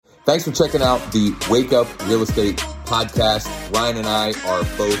Thanks for checking out the Wake Up Real Estate podcast. Ryan and I are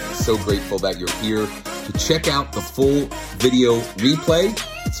both so grateful that you're here. To check out the full video replay,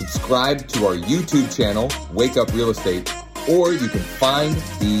 subscribe to our YouTube channel, Wake Up Real Estate, or you can find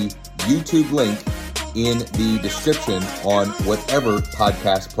the YouTube link in the description on whatever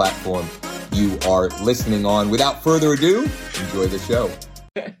podcast platform you are listening on. Without further ado, enjoy the show.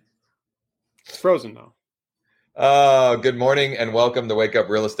 It's frozen though. Good morning and welcome to Wake Up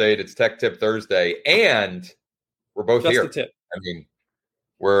Real Estate. It's Tech Tip Thursday, and we're both Just here. a tip. I mean,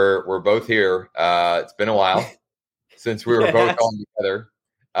 we're both here. It's been a while since we were both on together.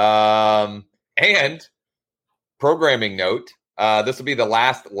 And programming note, this will be the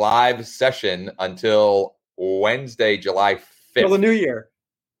last live session until Wednesday, July 5th. Till the new year.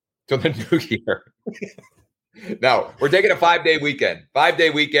 Till the new year. No, we're taking a 5-day weekend.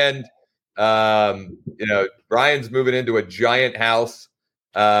 5-day weekend. Brian's moving into a giant house.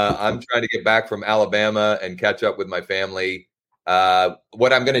 I'm trying to get back from Alabama and catch up with my family.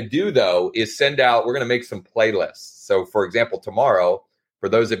 What I'm going to do, though, is we're going to make some playlists. So, for example, tomorrow, for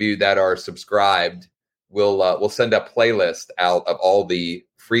those of you that are subscribed, we'll send a playlist out of all the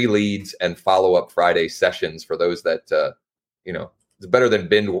free leads and follow-up Friday sessions for those that, it's better than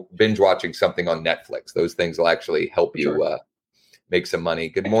binge watching something on Netflix. Those things will actually help you make some money.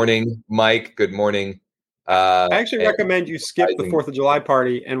 Good morning, Mike. Good morning. I actually recommend you skip the 4th of July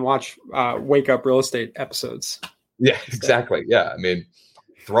party and watch Wake Up Real Estate episodes. Yeah, exactly. Yeah, I mean,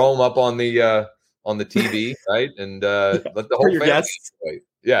 throw them up on the TV, right? And let the whole family guests.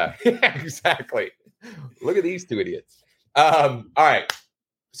 Yeah, exactly. Look at these two idiots. All right,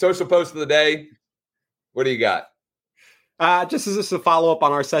 social post of the day. What do you got? Just as this is a follow up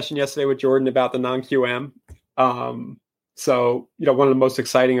on our session yesterday with Jordan about the non-QM. So, one of the most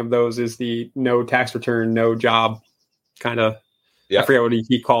exciting of those is the no tax return, no job kind of. Yeah. I forget what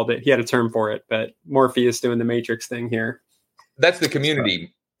he called it. He had a term for it, but Morpheus doing the Matrix thing here. That's the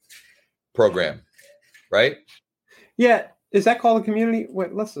community program, right? Yeah. Is that called a community?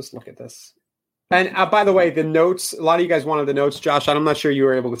 Wait, let's just look at this. And by the way, the notes, a lot of you guys wanted the notes, Josh. I'm not sure you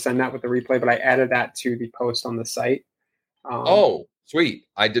were able to send that with the replay, but I added that to the post on the site. Oh, sweet.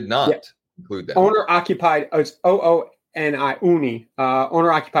 I did not include that. Owner occupied, it's OONI, UNI,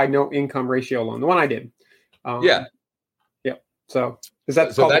 owner occupied no income ratio loan. The one I did. Yeah. So is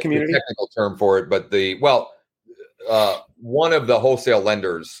that called the community? The technical term for it, but one of the wholesale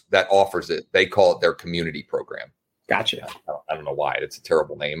lenders that offers it, they call it their community program. Gotcha. I don't know why. It's a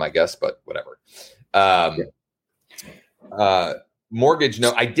terrible name, I guess, but whatever. Mortgage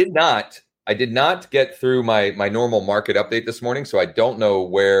note. I did not get through my normal market update this morning, so I don't know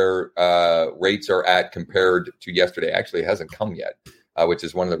where rates are at compared to yesterday. Actually, it hasn't come yet, which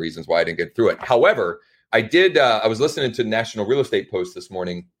is one of the reasons why I didn't get through it. However, I did. I was listening to National Real Estate Post this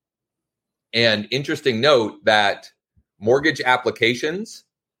morning, and interesting note that mortgage applications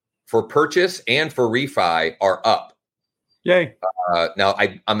for purchase and for refi are up. Yay! Now,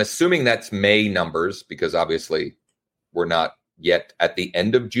 I'm assuming that's May numbers because obviously we're not yet at the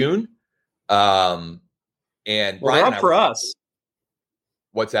end of June. And they're up for us.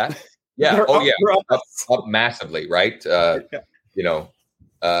 What's that? Yeah. Up massively, right? So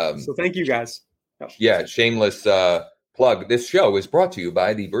thank you guys. Yeah, shameless plug. This show is brought to you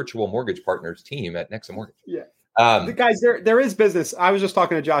by the Virtual Mortgage Partners team at Nexa Mortgage. Yeah. Guys, there is business. I was just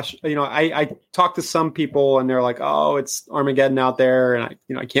talking to Josh. I talked to some people and they're like, "Oh, it's Armageddon out there," and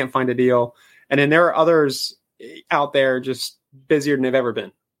I can't find a deal. And then there are others out there just busier than they've ever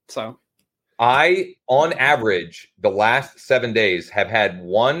been. So, I, on average, the last 7 days have had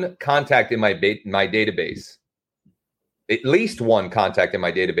one contact in my database. At least one contact in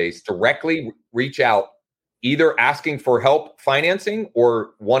my database directly reach out, either asking for help financing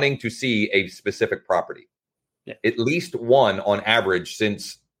or wanting to see a specific property. Yeah. At least one on average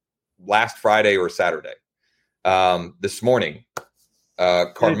since last Friday or Saturday. This morning,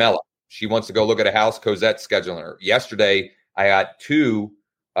 Carmela, she wants to go look at a house. Cosette's scheduling her. Yesterday, I got 2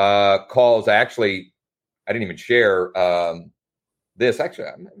 calls. I didn't even share this. Actually,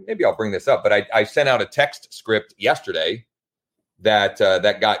 maybe I'll bring this up, but I sent out a text script yesterday that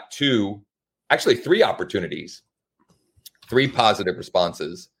got 2, actually 3 opportunities, 3 positive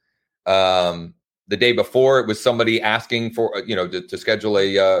responses. The day before, it was somebody asking for, to schedule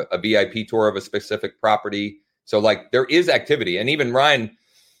a VIP tour of a specific property. So there is activity. And even Ryan,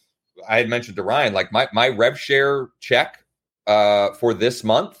 I had mentioned to Ryan, my rev share check for this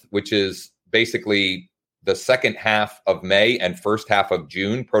month, which is basically the second half of May and first half of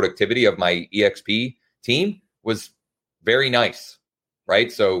June productivity of my EXP team was very nice,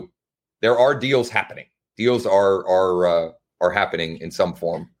 right? So there are deals happening. Deals are happening in some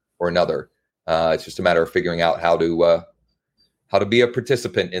form or another. It's just a matter of figuring out how to be a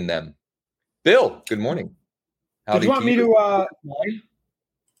participant in them. Bill, good morning. Did you want me to?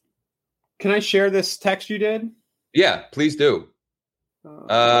 Can I share this text you did? Yeah, please do.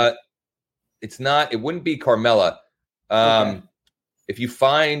 It wouldn't be Carmela. Okay. If you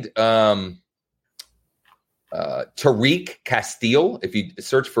find Tariq Castile, if you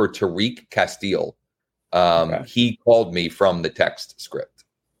search for Tariq Castile, he called me from the text script.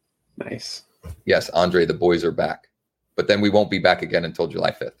 Nice. Yes, Andre, the boys are back. But then we won't be back again until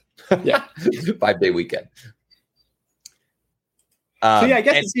July 5th. Yeah. 5-day weekend. So yeah, I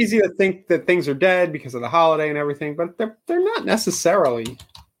guess it's easy to think that things are dead because of the holiday and everything, but they're not necessarily.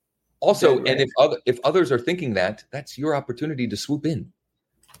 Also, dead, right? And if others are thinking that, that's your opportunity to swoop in.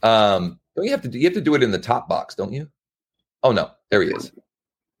 Don't you have to do it in the top box, don't you? Oh no, there he is.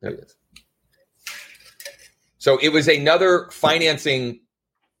 There he is. So it was another financing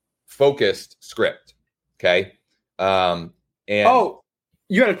focused script. Okay. And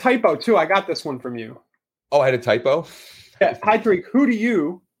you had a typo too. I got this one from you. Oh, I had a typo? Yeah. Hi, Tariq. Who do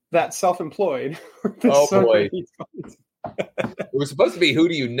you, that self-employed? Oh boy. It was supposed to be who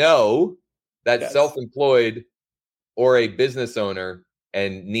do you know that's self-employed or a business owner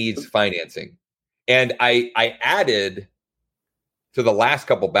and needs financing. And I added to the last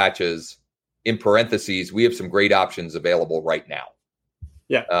couple batches in parentheses, we have some great options available right now.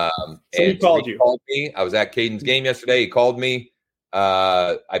 Yeah. So he called you. Called me. I was at Caden's game yesterday. He called me.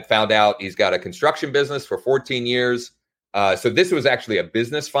 I found out he's got a construction business for 14 years. So this was actually a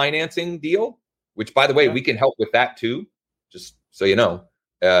business financing deal, which, by the way, we can help with that too. Just so you know,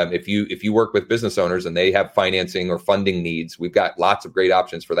 if you work with business owners and they have financing or funding needs, we've got lots of great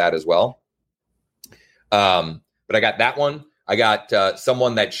options for that as well. But I got that one. I got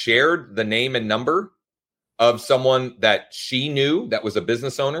someone that shared the name and number of someone that she knew that was a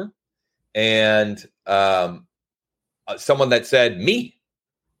business owner, and someone that said, me,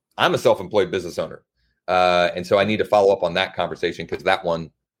 I'm a self-employed business owner. And so I need to follow up on that conversation because that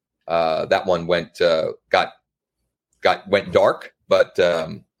one went went dark, but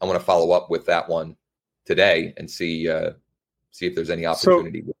I want to follow up with that one today and see if there's any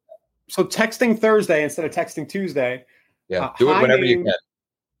opportunity. So texting Thursday instead of texting Tuesday. Yeah, do it whenever you can.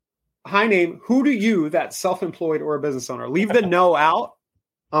 Hi name. Who do you, that self-employed or a business owner? Leave the no out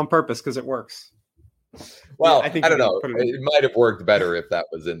on purpose because it works. Well, I don't know. It might have worked better if that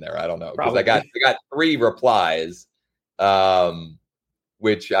was in there. I don't know because I got 3 replies,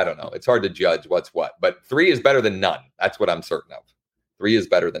 which I don't know. It's hard to judge what's what, but 3 is better than none. That's what I'm certain of. 3 is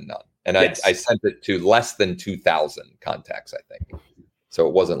better than none, and I sent it to less than 2,000 contacts, I think. So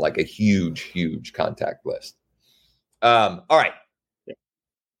it wasn't like a huge contact list. All right.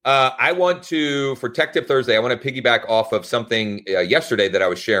 I want to, for Tech Tip Thursday, I want to piggyback off of something yesterday that I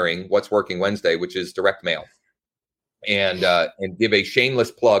was sharing, What's Working Wednesday, which is direct mail, and give a shameless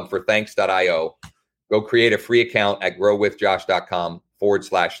plug for thanks.io. Go create a free account at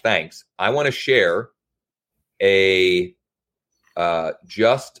growwithjosh.com/thanks. I want to share a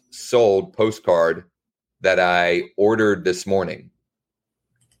just sold postcard that I ordered this morning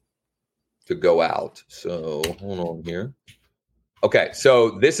to go out. So hold on here. Okay,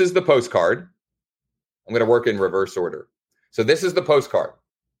 so this is the postcard. I'm going to work in reverse order. So this is the postcard.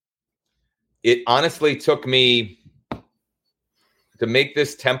 It honestly took me to make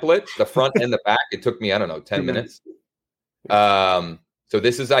this template, the front and the back. It took me, 10 minutes. So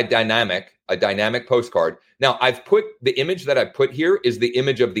this is a dynamic postcard. Now, I've put the image that I put here is the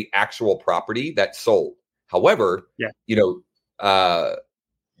image of the actual property that sold. However,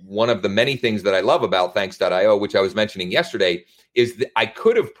 one of the many things that I love about thanks.io, which I was mentioning yesterday, is that I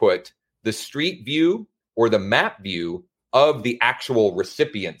could have put the street view or the map view of the actual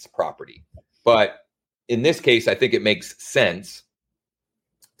recipient's property. But in this case, I think it makes sense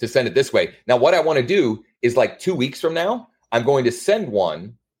to send it this way. Now, what I want to do is like 2 weeks from now, I'm going to send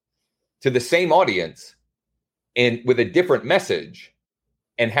one to the same audience and with a different message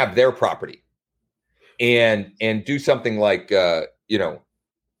and have their property and do something like,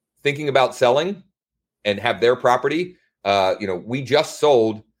 thinking about selling and have their property. We just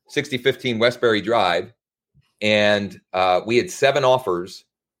sold 6015 Westbury Drive, and we had 7 offers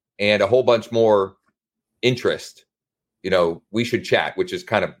and a whole bunch more interest. We should chat, which is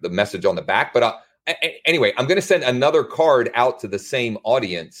kind of the message on the back. But anyway, I'm going to send another card out to the same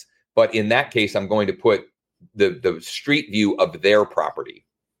audience. But in that case, I'm going to put the street view of their property.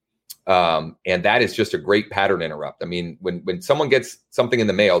 And that is just a great pattern interrupt. I mean, when someone gets something in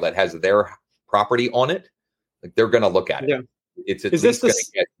the mail that has their property on it, like they're going to look at it. Yeah. It's at least going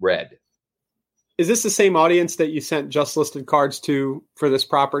to get read. Is this the same audience that you sent just listed cards to for this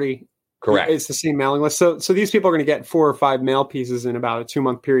property? Correct. It's the same mailing list. So these people are going to get 4 or 5 mail pieces in about a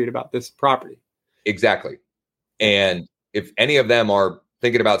 2-month period about this property. Exactly. And if any of them are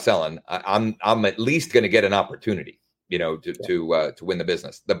thinking about selling, I'm at least going to get an opportunity, to win the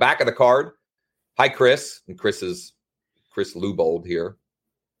business. The back of the card. Hi, Chris. And Chris is Chris Lubold here.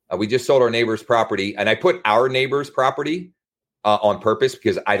 We just sold our neighbor's property, and I put our neighbor's property on purpose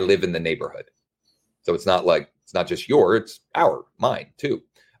because I live in the neighborhood. So it's not just mine too.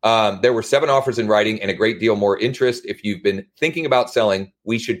 There were 7 offers in writing and a great deal more interest. If you've been thinking about selling,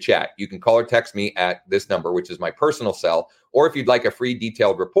 we should chat. You can call or text me at this number, which is my personal cell. Or if you'd like a free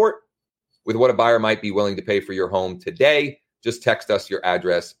detailed report with what a buyer might be willing to pay for your home today, just text us your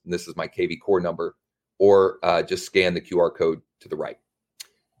address. And this is my KV Core number, or just scan the QR code to the right.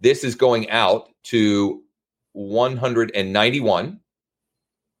 This is going out to 191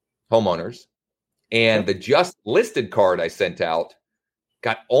 homeowners. And the just listed card I sent out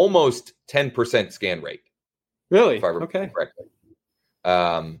got almost 10% scan rate. Really? If I remember correctly.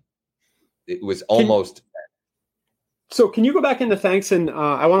 It was almost. So can you go back into thanks? And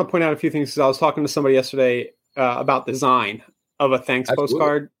I want to point out a few things, because I was talking to somebody yesterday about design of a thanks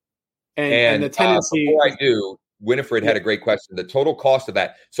postcard. And the tendency. Before I do, Winifred had a great question. The total cost of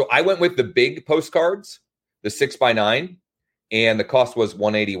that. So I went with the big postcards, the 6x9, and the cost was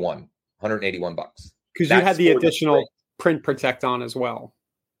 $181. Because you had the additional print protect on as well.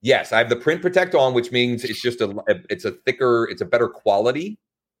 Yes, I have the print protect on, which means it's just it's a better quality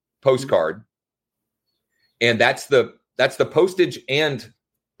postcard. Mm-hmm. And that's the postage and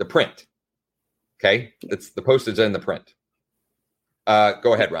the print. Okay. It's the postage and the print.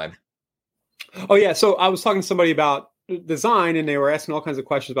 Go ahead, Ryan. Oh yeah. So I was talking to somebody about design, and they were asking all kinds of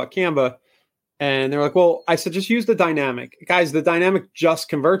questions about Canva. And they're like, well, I said, just use the dynamic. Guys, the dynamic just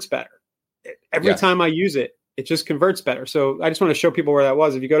converts better. Every time I use it, it just converts better. So I just want to show people where that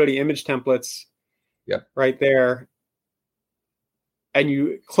was. If you go to the image templates right there, and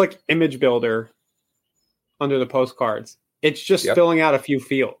you click image builder under the postcards, it's just filling out a few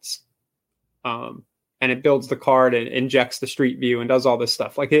fields. And it builds the card and injects the street view and does all this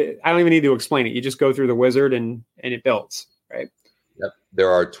stuff. I don't even need to explain it. You just go through the wizard and it builds, right? Yep.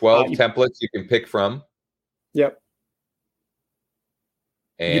 There are 12 templates you can pick from. Yep.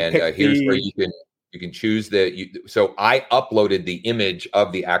 And here's where you can choose so I uploaded the image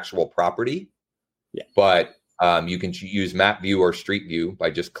of the actual property, but you can use map view or street view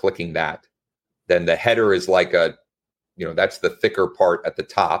by just clicking that. Then the header is like that's the thicker part at the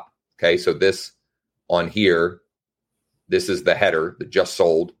top. Okay. So this on here, this is the header, the just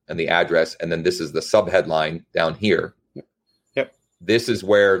sold and the address. And then this is the sub headline down here. Yep. This is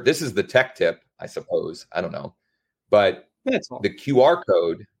the tech tip, I suppose. I don't know, but the QR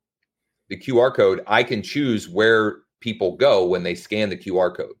code, I can choose where people go when they scan the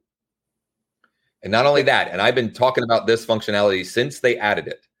QR code. And not only that, and I've been talking about this functionality since they added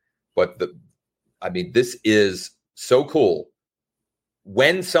it, but this is so cool.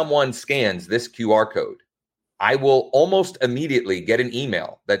 When someone scans this QR code, I will almost immediately get an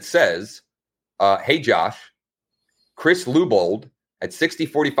email that says, hey, Josh, Chris Lubold at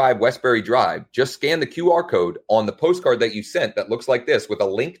 6045 Westbury Drive just scanned the QR code on the postcard that you sent that looks like this with a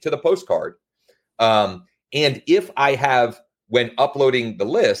link to the postcard. And if I have, when uploading the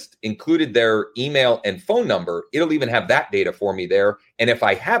list, included their email and phone number, it'll even have that data for me there. And if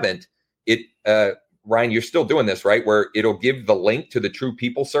I haven't, Ryan, you're still doing this, right? Where it'll give the link to the True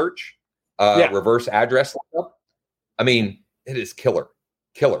People search, reverse address lookup. I mean, it is killer.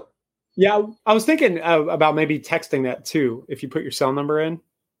 Yeah, I was thinking about maybe texting that too, if you put your cell number in,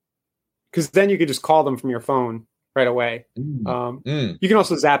 because then you could just call them from your phone right away. You can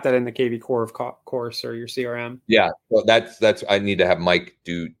also zap that in the KV Core of course or your CRM. Yeah, well, that's I need to have Mike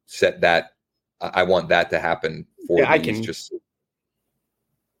set that. I want that to happen for I can just.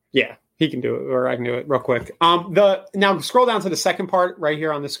 Yeah, he can do it, or I can do it real quick. Now scroll down to the second part right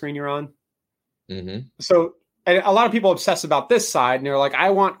here on the screen you're on. Mm-hmm. So. And a lot of people obsess about this side, and they're like,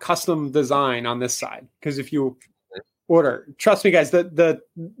 I want custom design on this side. Because if you order, trust me, guys, the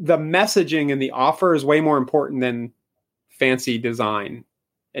messaging and the offer is way more important than fancy design.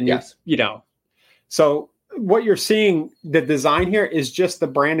 And so what you're seeing, the design here is just the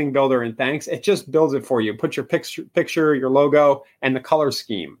branding builder in Thanks. It just builds it for you. Put your picture, your logo, and the color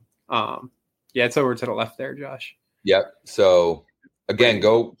scheme. It's over to the left there, Josh. Yep. So again,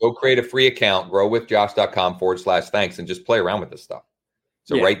 go create a free account, growwithjosh.com/thanks, and just play around with this stuff.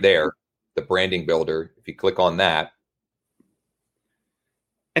 So right there, the branding builder, if you click on that.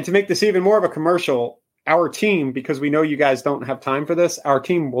 And to make this even more of a commercial, our team, because we know you guys don't have time for this, our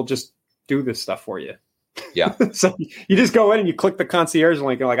team will just do this stuff for you. Yeah. So you just go in and you click the concierge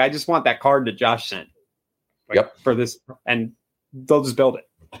link and like, I just want that card that Josh sent. Like, for this, and they'll just build it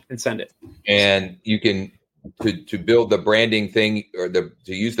and send it. And you can to build the branding thing or to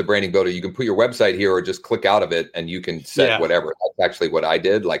use the branding builder, you can put your website here or just click out of it and you can set whatever. That's actually what I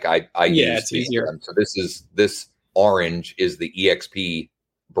did. Like I used it's easier. So this orange is the EXP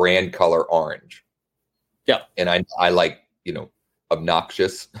brand color orange. Yeah. And I like,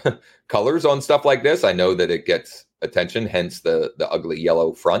 obnoxious colors on stuff like this. I know that it gets attention, hence the ugly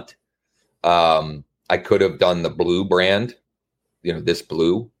yellow front. I could have done the blue brand, this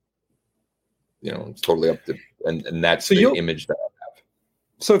blue. It's totally up to, and that's the image that I have.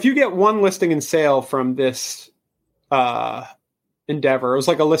 So if you get one listing in sale from this endeavor, it was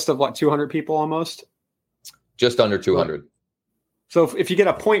like a list of 200 people almost? Just under 200. So if you get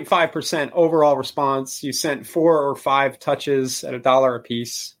a 0.5% overall response, you sent 4 or 5 touches at $1 a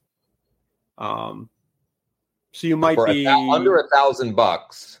piece. So you might be under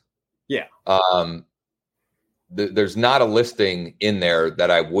 $1,000. Yeah. There's not a listing in there that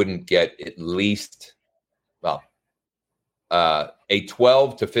I wouldn't get at least, a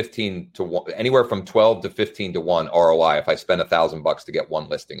 12 to 15 to 1, anywhere from 12 to 15 to 1 ROI if I spend $1,000 to get one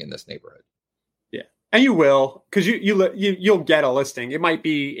listing in this neighborhood. Yeah, and you will, because you'll get a listing. It might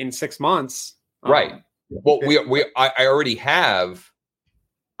be in 6 months, right? Well, I already have.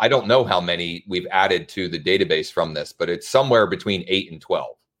 I don't know how many we've added to the database from this, but it's somewhere between 8 and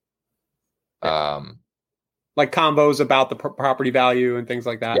 12. Like combos about the property value and things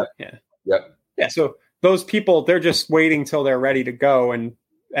like that. Yep. Yeah. So those people, they're just waiting till they're ready to go, and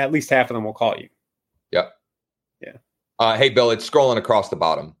at least half of them will call you. Yep. Yeah. Hey, Bill, it's scrolling across the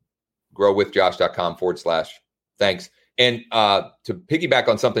bottom. growwithjosh.com/thanks. And to piggyback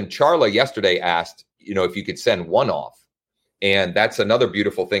on something Charla yesterday asked, if you could send one off. And that's another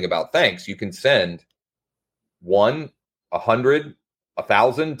beautiful thing about thanks. You can send 1, 100,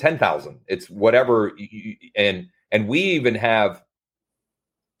 1,000, 10,000. It's whatever. And we even have,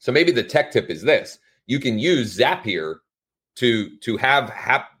 so maybe the tech tip is this. You can use Zapier to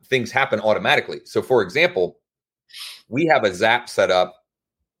have things happen automatically. So for example, we have a Zap set up.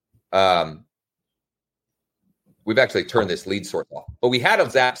 We've actually turned this lead source off, but we had a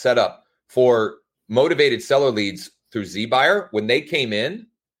Zap set up for motivated seller leads through ZBuyer. When they came in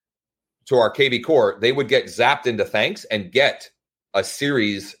to our KV Core, they would get zapped into thanks and get a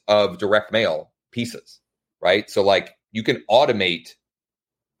series of direct mail pieces, right? So like you can automate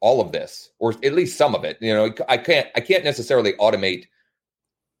all of this, or at least some of it. I can't necessarily automate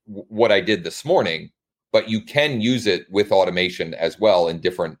what I did this morning, but you can use it with automation as well in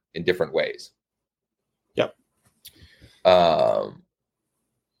different ways. Yep. Go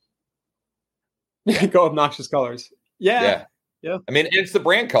obnoxious colors. Yeah. I mean, it's the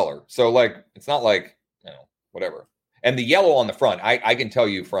brand color. So like, it's not like, whatever. And the yellow on the front, I can tell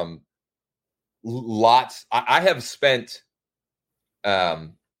you from lots, I have spent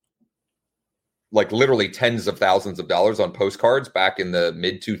like literally tens of thousands of dollars on postcards back in the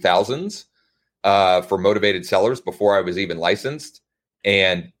mid 2000s for motivated sellers before I was even licensed.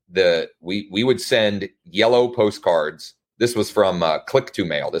 And we would send yellow postcards. This was from click to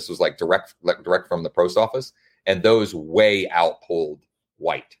mail. This was like direct from the post office. And those way outpulled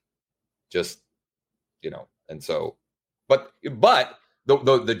white, just, and so, but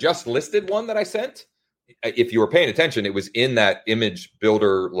the just listed one that I sent, if you were paying attention, it was in that image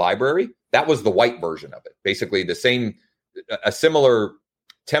builder library. That was the white version of it. Basically a similar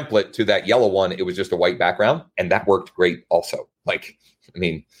template to that yellow one. It was just a white background, and that worked great also. Like, I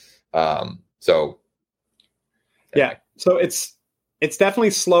mean, so. Yeah. So it's definitely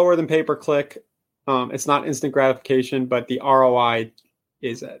slower than pay-per-click. It's not instant gratification, but the ROI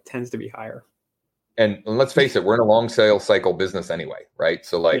tends to be higher. And let's face it, we're in a long sales cycle business anyway, right?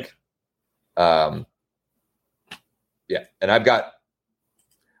 So like, and I've got,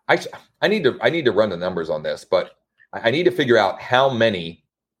 I need to run the numbers on this, but I need to figure out how many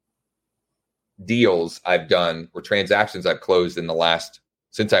deals I've done or transactions I've closed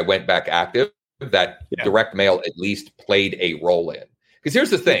since I went back active that direct mail at least played a role in. Because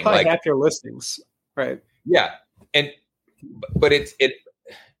here's the thing, like half your listings, right? Yeah, but it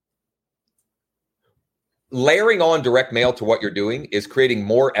layering on direct mail to what you're doing is creating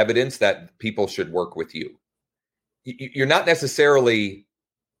more evidence that people should work with you. You're not necessarily,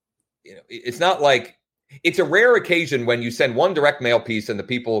 it's not like, it's a rare occasion when you send one direct mail piece and the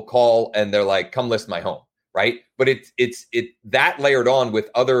people call and they're like, come list my home, right? But it's that layered on with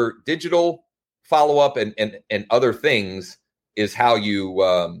other digital follow-up and other things is how you,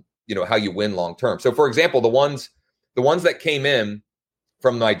 how you win long-term. So for example, the ones that came in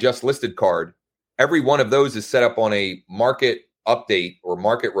from my just listed card, every one of those is set up on a market update or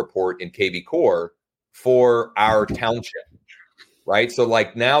market report in KV Core for our township, right? So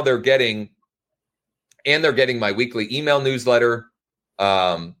like now they're getting my weekly email newsletter.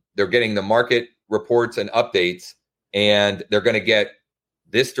 They're getting the market reports and updates, and they're going to get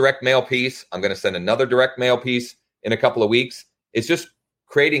this direct mail piece. I'm going to send another direct mail piece in a couple of weeks. It's just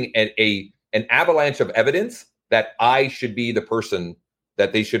creating an avalanche of evidence that I should be the person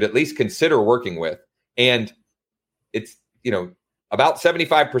that they should at least consider working with. And it's, about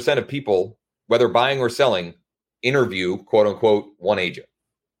 75% of people, whether buying or selling, interview, quote unquote, one agent.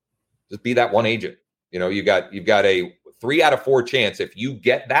 Just be that one agent. You've got a 3 out of 4 chance. If you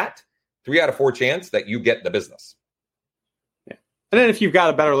get that 3 out of 4 chance that you get the business. Yeah. And then if you've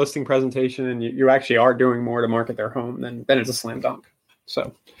got a better listing presentation and you actually are doing more to market their home, then it's a slam dunk.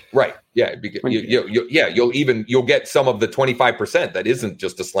 So, right. Yeah. You'll get some of the 25% that isn't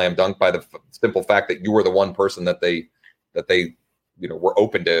just a slam dunk by the simple fact that you were the one person that they were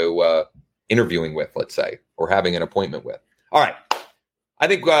open to interviewing with, let's say, or having an appointment with. All right. I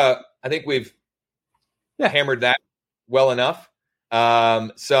think we've hammered that well enough.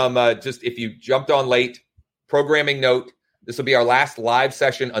 Just if you jumped on late, programming note, this will be our last live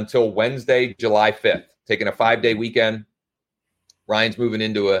session until Wednesday, July 5th, taking a 5-day weekend. Ryan's moving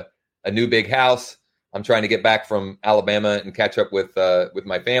into a new big house. I'm trying to get back from Alabama and catch up with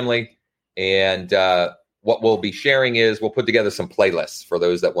my family. And what we'll be sharing is we'll put together some playlists for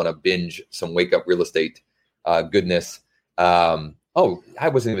those that want to binge some Wake Up Real Estate goodness. I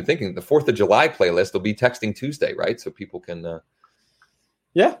wasn't even thinking the 4th of July playlist will be Texting Tuesday, right? So people can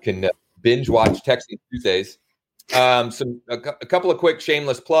binge watch Texting Tuesdays. A couple of quick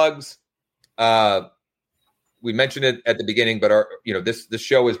shameless plugs. We mentioned it at the beginning, but this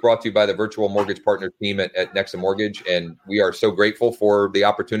show is brought to you by the Virtual Mortgage Partner team at Nexa Mortgage, and we are so grateful for the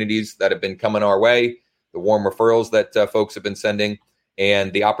opportunities that have been coming our way, the warm referrals that folks have been sending,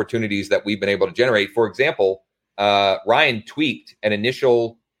 and the opportunities that we've been able to generate. For example, Ryan tweaked an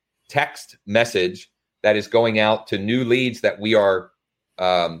initial text message that is going out to new leads that we are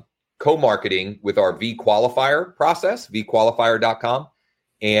co-marketing with our V-Qualifier process, vqualifier.com.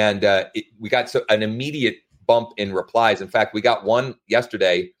 And we got an immediate bump in replies. In fact, we got one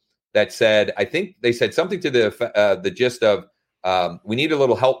yesterday that said, I think they said something to the gist of, we need a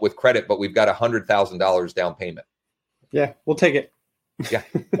little help with credit, but we've got $100,000 down payment. Yeah, we'll take it. Yeah.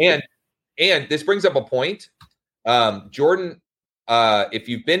 And this brings up a point. Jordan, if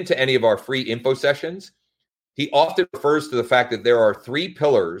you've been to any of our free info sessions, he often refers to the fact that there are 3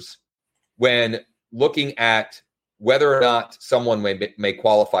 pillars when looking at whether or not someone may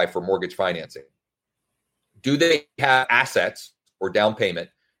qualify for mortgage financing. Do they have assets or down payment?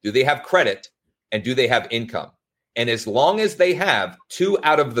 Do they have credit? And do they have income? And as long as they have 2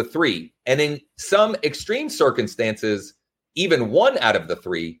 out of the 3, and in some extreme circumstances, even 1 out of the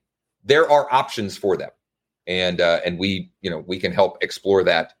 3, there are options for them. And we can help explore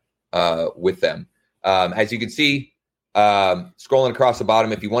that with them. As you can see, scrolling across the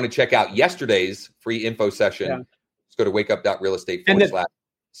bottom, if you want to check out yesterday's free info session, let's go to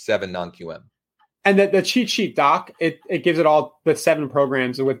wakeup.realestate/7non-QM. And the cheat sheet doc, it gives it all the 7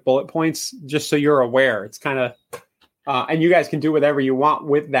 programs with bullet points, just so you're aware. It's kind of, and you guys can do whatever you want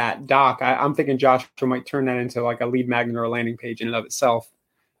with that doc. I'm thinking Joshua might turn that into like a lead magnet or a landing page in and of itself.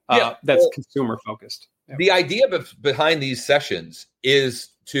 That's consumer focused. Yeah. The idea behind these sessions is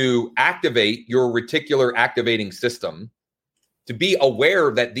to activate your reticular activating system, to be aware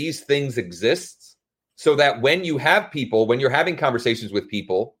that these things exist, so that when you're having conversations with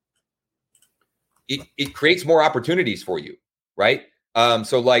people, it creates more opportunities for you, right?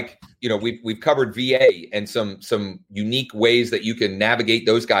 So like, we've covered VA and some unique ways that you can navigate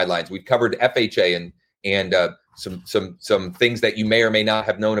those guidelines. We've covered FHA and some things that you may or may not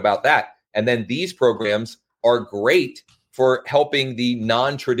have known about that. And then these programs are great for helping the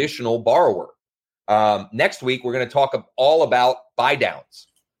non-traditional borrower. Next week, we're going to talk all about buy downs,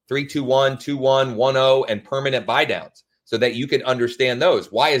 321, 21, 10, and permanent buy downs, so that you can understand those.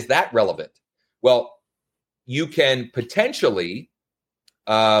 Why is that relevant? Well, you can potentially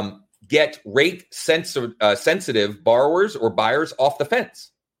get rate sensitive borrowers or buyers off the fence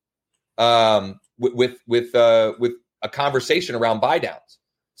with a conversation around buy downs.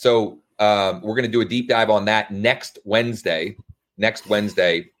 So we're going to do a deep dive on that next Wednesday.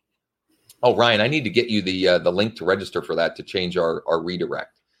 Oh, Ryan, I need to get you the link to register for that to change our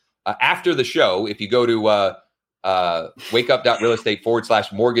redirect. After the show, if you go to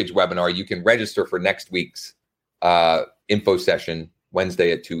wakeup.realestate/mortgage webinar, you can register for next week's info session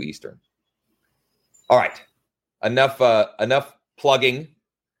Wednesday at 2 Eastern. All right. Enough plugging.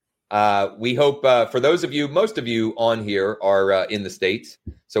 We hope for those of you, most of you on here are in the States.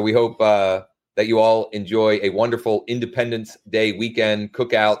 So we hope that you all enjoy a wonderful Independence Day weekend,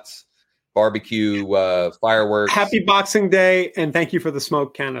 cookouts, barbecue, fireworks. Happy Boxing Day, and thank you for the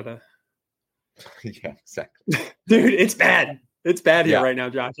smoke, Canada. Yeah, exactly. Dude, it's bad. It's bad here right now,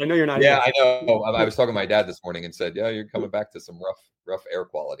 Josh. I know you're not here. I know. I was talking to my dad this morning and said, yeah, you're coming back to some rough air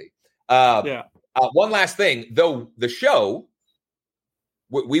quality. One last thing, though, the show,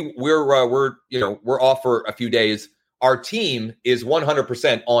 we're off for a few days. Our team is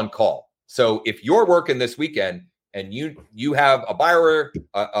 100% on call. So if you're working this weekend and you have a borrower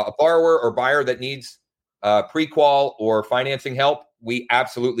or buyer that needs pre-qual or financing help, we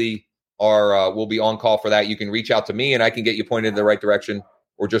absolutely will be on call for that. You can reach out to me and I can get you pointed in the right direction,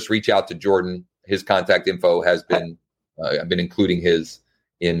 or just reach out to Jordan. His contact info has been I've been including his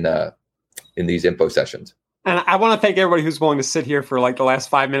in these info sessions. And I want to thank everybody who's willing to sit here for like the last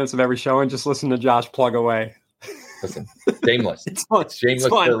 5 minutes of every show and just listen to Josh plug away. Listen, shameless. It's fun. Shameless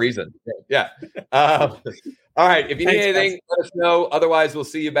for a reason. Yeah. All right. If you need anything, let us know. Otherwise, we'll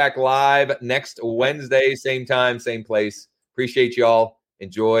see you back live next Wednesday, same time, same place. Appreciate y'all.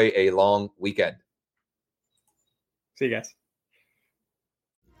 Enjoy a long weekend. See you guys.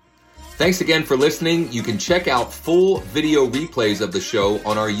 Thanks again for listening. You can check out full video replays of the show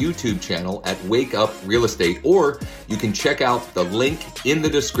on our YouTube channel at Wake Up Real Estate, or you can check out the link in the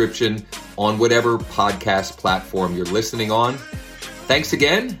description on whatever podcast platform you're listening on. Thanks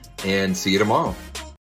again, and see you tomorrow.